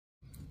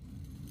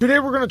Today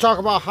we're going to talk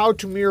about how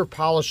to mirror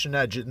polish an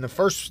edge. And the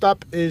first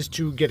step is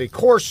to get a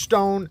coarse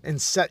stone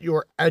and set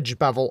your edge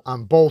bevel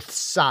on both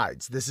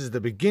sides. This is the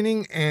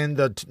beginning, and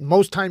the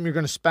most time you're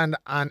going to spend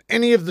on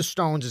any of the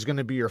stones is going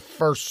to be your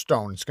first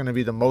stone. It's going to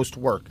be the most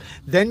work.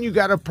 Then you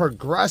got to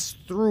progress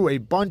through a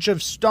bunch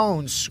of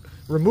stones,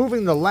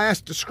 removing the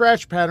last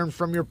scratch pattern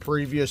from your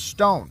previous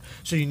stone.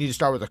 So you need to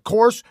start with a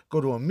coarse,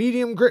 go to a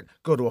medium grit,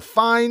 go to a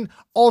fine,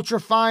 ultra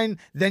fine,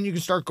 then you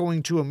can start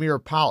going to a mirror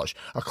polish.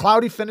 A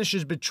cloudy finish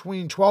is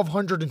between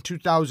 1200 and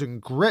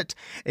 2000 grit.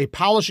 A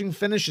polishing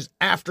finish is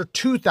after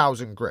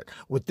 2000 grit.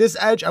 With this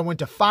edge, I went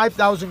to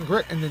 5000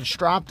 grit and then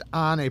stropped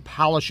on a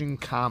polishing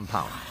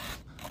compound.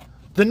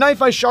 The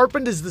knife I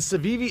sharpened is the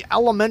CIVIVI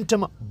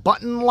ELEMENTUM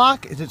button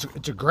lock.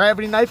 It's a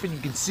gravity knife, and you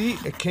can see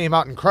it came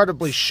out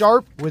incredibly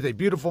sharp with a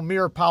beautiful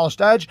mirror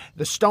polished edge.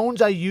 The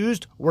stones I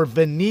used were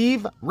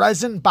VENEV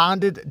resin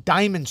bonded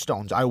diamond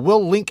stones. I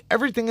will link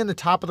everything in the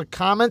top of the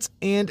comments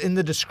and in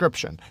the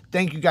description.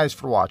 Thank you guys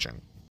for watching.